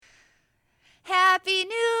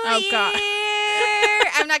Oh, God.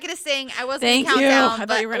 year. I'm not going to sing. I wasn't Thank going to you. count down. I thought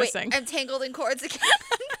but you were going to wait, sing. I'm tangled in cords again.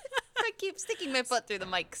 I keep sticking my foot through the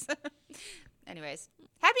mics. Anyways,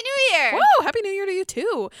 Happy New Year. Whoa, Happy New Year to you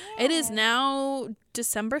too. Yeah. It is now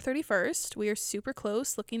December 31st. We are super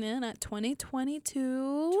close, looking in at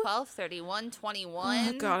 2022. 12/31/21.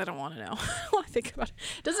 Oh God, I don't want to know. I don't want to think about it.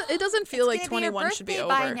 It doesn't feel like It's gonna be your 21 should be birthday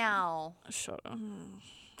over. by now. Shut up.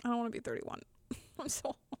 I don't want to be 31. I'm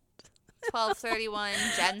so old. 12/31.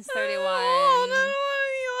 Jen's 31. Oh, no, I don't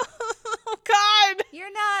wanna be old. Oh God.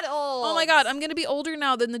 You're not old. Oh my God, I'm gonna be older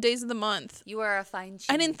now than the days of the month. You are a fine cheese.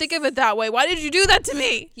 I didn't think of it that way. Why did you do that to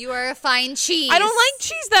me? You are a fine cheese. I don't like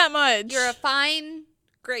cheese that much. You're a fine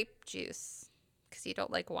grape juice because you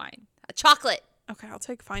don't like wine. A chocolate. Okay, I'll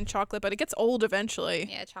take fine chocolate, but it gets old eventually.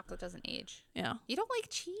 Yeah, chocolate doesn't age. Yeah. You don't like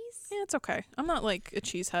cheese? Yeah, it's okay. I'm not like a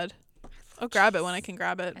cheese head. I'll grab it when I can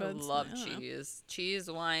grab it. I But love I don't know. cheese. Cheese,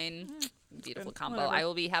 wine. Beautiful good. combo. Whatever. I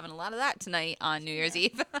will be having a lot of that tonight on New Year's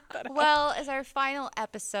Eve. Well, as our final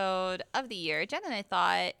episode of the year, Jen and I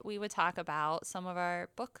thought we would talk about some of our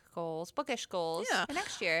bookish goals Yeah. for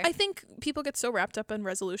next year. I think people get so wrapped up in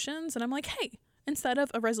resolutions, and I'm like, hey, instead of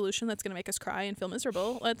a resolution that's going to make us cry and feel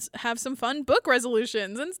miserable, let's have some fun book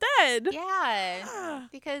resolutions instead. Yeah,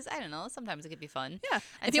 because I don't know. Sometimes it could be fun. Yeah.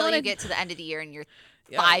 Until you wanna- get to the end of the year and you're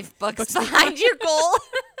Yeah, 5 books behind your goal.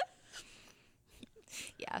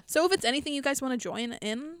 Yeah. So if it's anything you guys want to join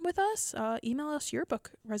in with us, email us your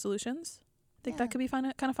book resolutions. I think Yeah. that could be kind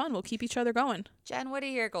of fun. We'll keep each other going. Jen, what are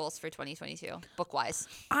your goals for 2022, book-wise?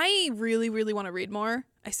 I really, really want to read more.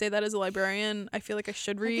 I say that as a librarian. I feel like I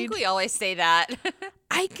should I read. think we always say that.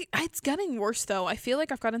 It's getting worse though. I feel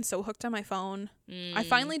like I've gotten so hooked on my phone. I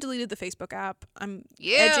finally deleted the Facebook app. I'm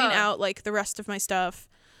edging out like the rest of my stuff.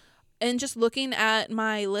 And just looking at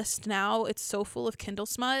my list now, it's so full of Kindle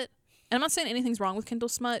smut. And I'm not saying anything's wrong with Kindle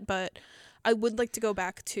smut, but I would like to go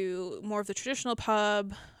back to more of the traditional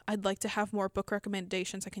pub. I'd like to have more book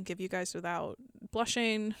recommendations I can give you guys without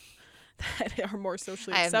blushing that are more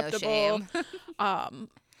socially I have no acceptable. shame.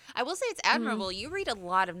 I will say it's admirable. You read a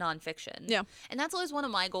lot of nonfiction. Yeah. And that's always one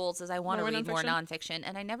of my goals is I want to More read more nonfiction? nonfiction,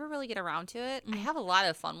 and I never really get around to it. I have a lot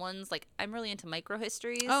of fun ones. Like, I'm really into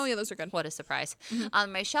microhistories. Oh, yeah, those are good. What a surprise.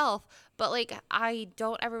 On my shelf. But, like, I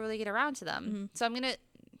don't ever really get around to them. So I'm going to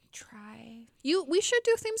try. We should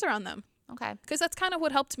do themes around them. Okay. Because that's kind of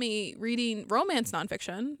what helped me reading romance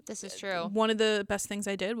nonfiction. This is true. One of the best things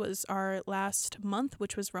I did was our last month,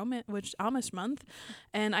 which was Amish month,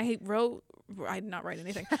 and I did not write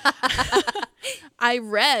anything. I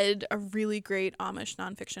read a really great Amish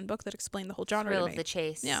nonfiction book that explained the whole genre Thrill to of me. the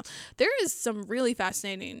chase. Yeah, there is some really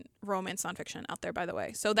fascinating romance nonfiction out there, by the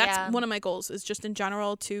way. So that's one of my goals is just in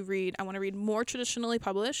general to read. I want to read more traditionally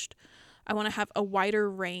published. I want to have a wider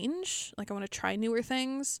range. Like I want to try newer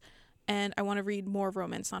things. And I want to read more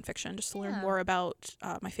romance nonfiction just to learn more about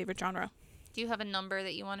my favorite genre. Do you have a number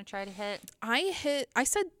that you want to try to hit? I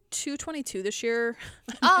said 222 this year.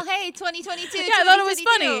 Oh, hey, 2022. Yeah, I thought it was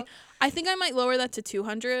funny. I think I might lower that to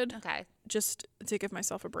 200 Okay. just to give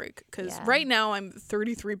myself a break. Because Yeah. right now I'm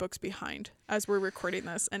 33 books behind as we're recording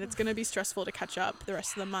this. And it's going to be stressful to catch up the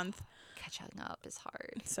rest of the month. Catching up is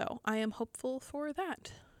hard. So I am hopeful for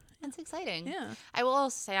that. That's exciting. Yeah. I will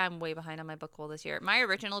also say I'm way behind on my book goal this year. My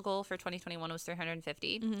original goal for 2021 was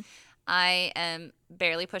 350. I am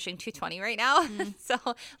barely pushing 220 right now. So,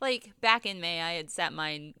 like back in May, I had set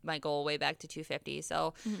my goal way back to 250.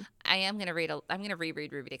 So, I am gonna I'm gonna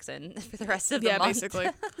reread Ruby Dixon for the rest of the month. Basically.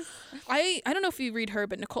 I don't know if you read her,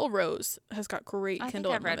 but Nicole Rose has got great I think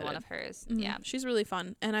Kindle I've read Unlimited. one of hers. Mhm. Yeah. She's really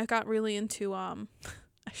fun. And I got really into I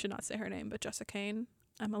should not say her name, but Jessica Kane.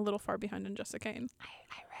 I'm a little far behind in Jessica Kane. I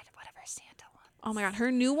read one of her Santa ones. Oh my god,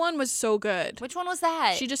 her new one was so good. Which one was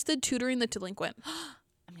that? She just did Tutoring the Delinquent.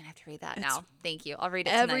 I'm gonna have to read that It's now. Thank you. I'll read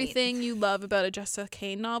it tonight. Everything you love about a Jessica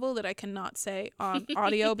Kane novel that I cannot say on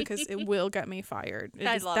audio because it will get me fired. It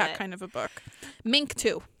I is love that it. kind of a book. Mink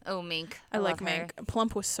too. Oh, Mink. I like love her. Mink.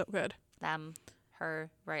 Plump was so good. Them.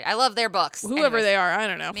 Her. Right. I love their books. Whoever Anyways. they are, I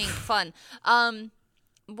don't know. Mink, fun.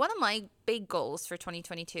 One of my big goals for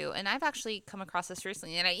 2022, and I've actually come across this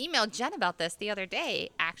recently, and I emailed Jen about this the other day,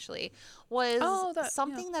 actually, was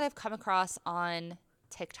something that I've come across on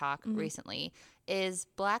TikTok recently is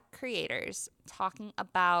Black creators talking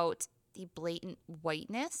about the blatant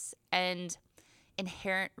whiteness and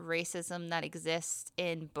inherent racism that exists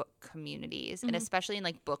in book communities, and especially in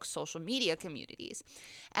like book social media communities.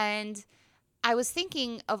 And I was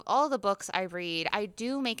thinking of all the books I read, I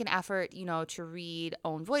do make an effort, to read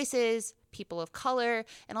own voices, people of color,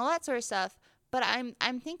 and all that sort of stuff. But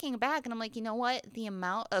I'm thinking back and I'm like, you know what? The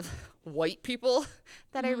amount of white people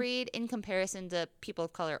that I read in comparison to people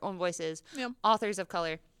of color, own voices, authors of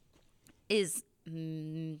color, is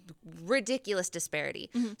ridiculous disparity.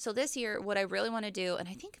 So this year, what I really want to do, and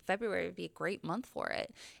I think February would be a great month for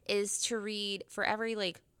it, is to read for every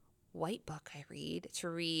like white book I read, to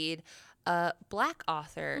read a Black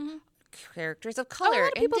author, characters of color, a lot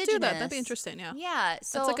of people Indigenous. do that. That'd be interesting. Yeah.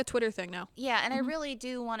 So that's like a Twitter thing now. Yeah, and I really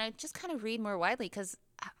do want to just kind of read more widely, because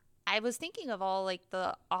I was thinking of all like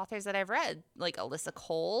the authors that I've read, like Alyssa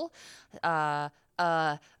Cole,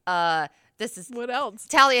 this is what else?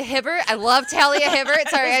 Talia Hibbert. I love Talia Hibbert.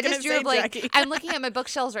 Sorry, I just drew a blank. Jackie. I'm looking at my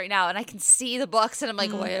bookshelves right now, and I can see the books, and I'm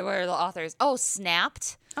like, where are the authors? Oh,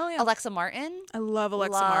 Snapped. Oh yeah, Alexa Martin. I love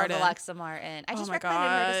Alexa Martin. Alexa Martin. I just recommended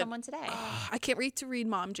her to someone today. I can't wait to read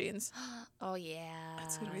Mom Jeans. Oh yeah,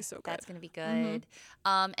 that's gonna be so good. That's gonna be good.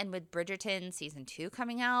 And with Bridgerton season 2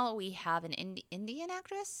 coming out, we have an Indian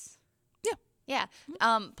actress. Yeah,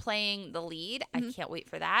 playing the lead. I can't wait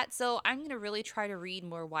for that. So I'm going to really try to read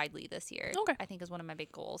more widely this year. Okay. I think is one of my big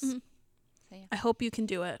goals. So, yeah. I hope you can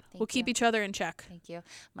do it. We'll keep each other in check. Thank you.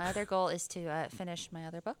 My other goal is to finish my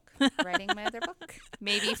other book, writing my other book.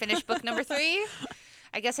 Maybe finish book number 3.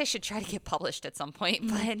 I guess I should try to get published at some point,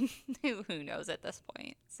 but who knows at this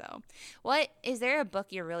point. So is there a book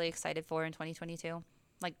you're really excited for in 2022?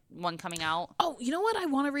 Like one coming out? Oh, you know what I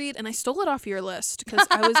want to read? And I stole it off your list because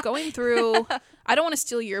I was going through. I don't want to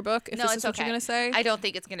steal your book if this is what you're going to say. I don't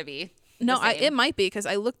think it's going to be. No, it might be, because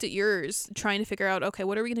I looked at yours trying to figure out, okay,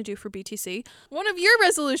 what are we going to do for BTC? One of your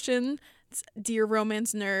resolutions, dear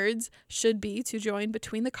romance nerds, should be to join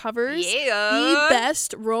Between the Covers, the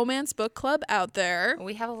best romance book club out there.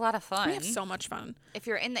 We have a lot of fun. We have so much fun. If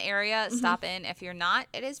you're in the area, stop in. If you're not,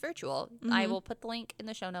 it is virtual. I will put the link in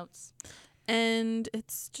the show notes. And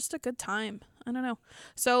it's just a good time. I don't know.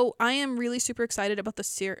 So I am really super excited about the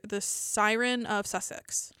Siren of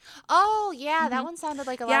Sussex. Oh, yeah. That one sounded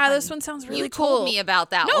like a lot of fun. fun. This one sounds really cool. You told me about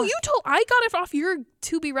that one. No, I got it off your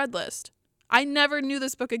to-be-read list. I never knew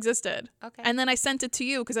this book existed. Okay. And then I sent it to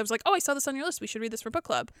you because I was like, oh, I saw this on your list. We should read this for book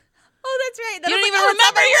club. Oh, that's right. You don't even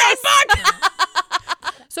remember your own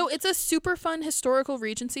book! So it's a super fun historical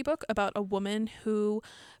Regency book about a woman who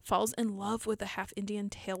falls in love with a half-Indian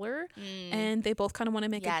tailor, and they both kind of want to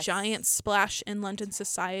make a giant splash in London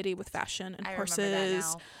society with fashion and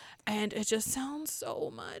horses. And it just sounds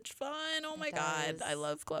so much fun. Oh my God. I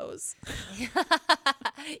love clothes.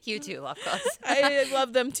 You too love clothes. I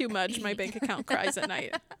love them too much. My bank account cries at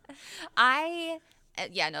night.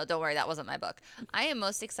 Don't worry. That wasn't my book. I am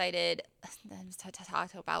most excited to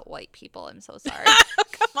talk about white people. I'm so sorry.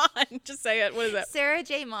 Come on. Just say it. What is it? Sarah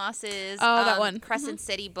J. Maas's that one. Crescent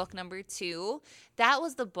City book number 2. That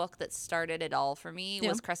was the book that started it all for me,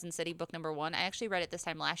 was Crescent City book number 1. I actually read it this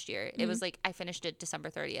time last year. It was like I finished it December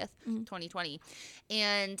 30th, 2020.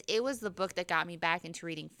 And it was the book that got me back into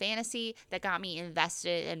reading fantasy, that got me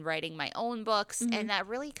invested in writing my own books, and that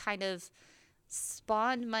really kind of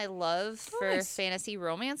spawned my love for fantasy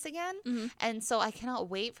romance again. And so I cannot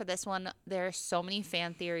wait for this one. There are so many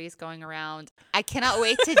fan theories going around. I cannot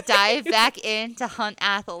wait to dive back into Hunt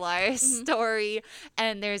Athalar's story.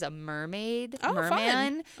 And there's a merman.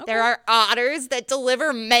 Okay. There are otters that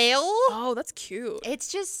deliver mail. Oh, that's cute. It's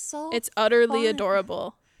just so It's utterly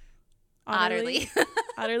adorable. Utterly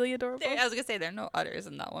adorable. I was gonna say there are no utters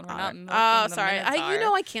in that one. We're not. Oh, sorry.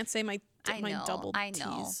 I can't say my double I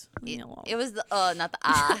know. T's. It was the not the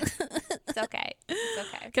It's okay.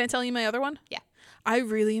 It's okay. Can I tell you my other one? Yeah. I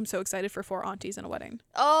really am so excited for 4 Aunties and a Wedding.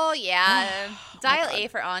 Oh yeah. Dial A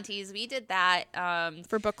for Aunties. We did that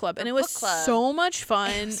for book club, and it was so much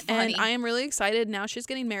fun. And I am really excited. Now she's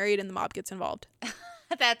getting married, and the mob gets involved.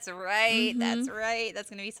 That's right. That's right.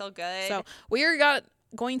 That's gonna be so good. So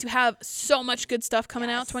going to have so much good stuff coming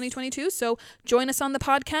out 2022. So join us on the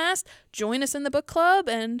podcast, join us in the book club,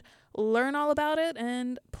 and learn all about it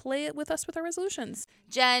and play it with us with our resolutions.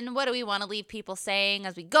 Jen, what do we want to leave people saying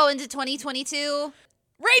as we go into 2022?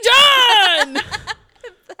 Rage on!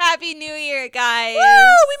 Happy New Year, guys. Woo!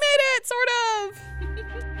 We made it, sort of.